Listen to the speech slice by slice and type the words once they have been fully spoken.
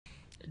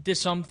Did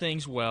some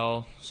things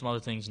well, some other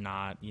things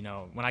not.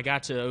 When I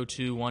got to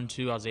 0-2,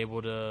 1-2, I was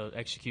able to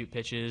execute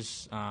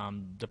pitches.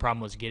 The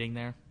problem was getting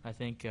there, I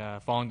think,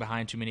 falling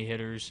behind too many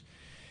hitters.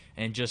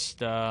 And just,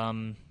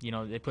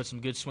 they put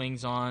some good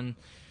swings on,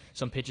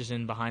 some pitches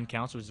in behind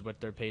counts, which is what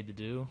they're paid to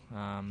do.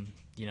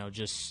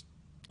 Just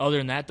other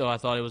than that, though, I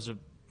thought it was a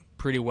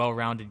pretty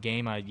well-rounded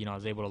game. I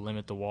was able to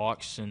limit the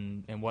walks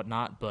and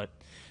whatnot, but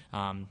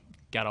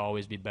got to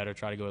always be better,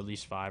 try to go at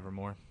least 5 or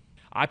more.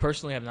 I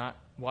personally have not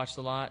watched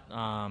a lot,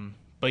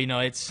 but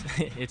it's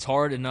it's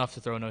hard enough to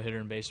throw a no-hitter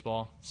in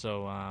baseball.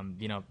 So,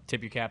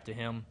 tip your cap to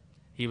him.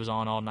 He was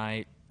on all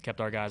night, kept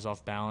our guys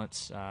off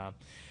balance.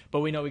 But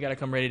we know we got to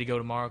come ready to go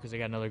tomorrow because they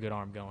got another good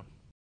arm going.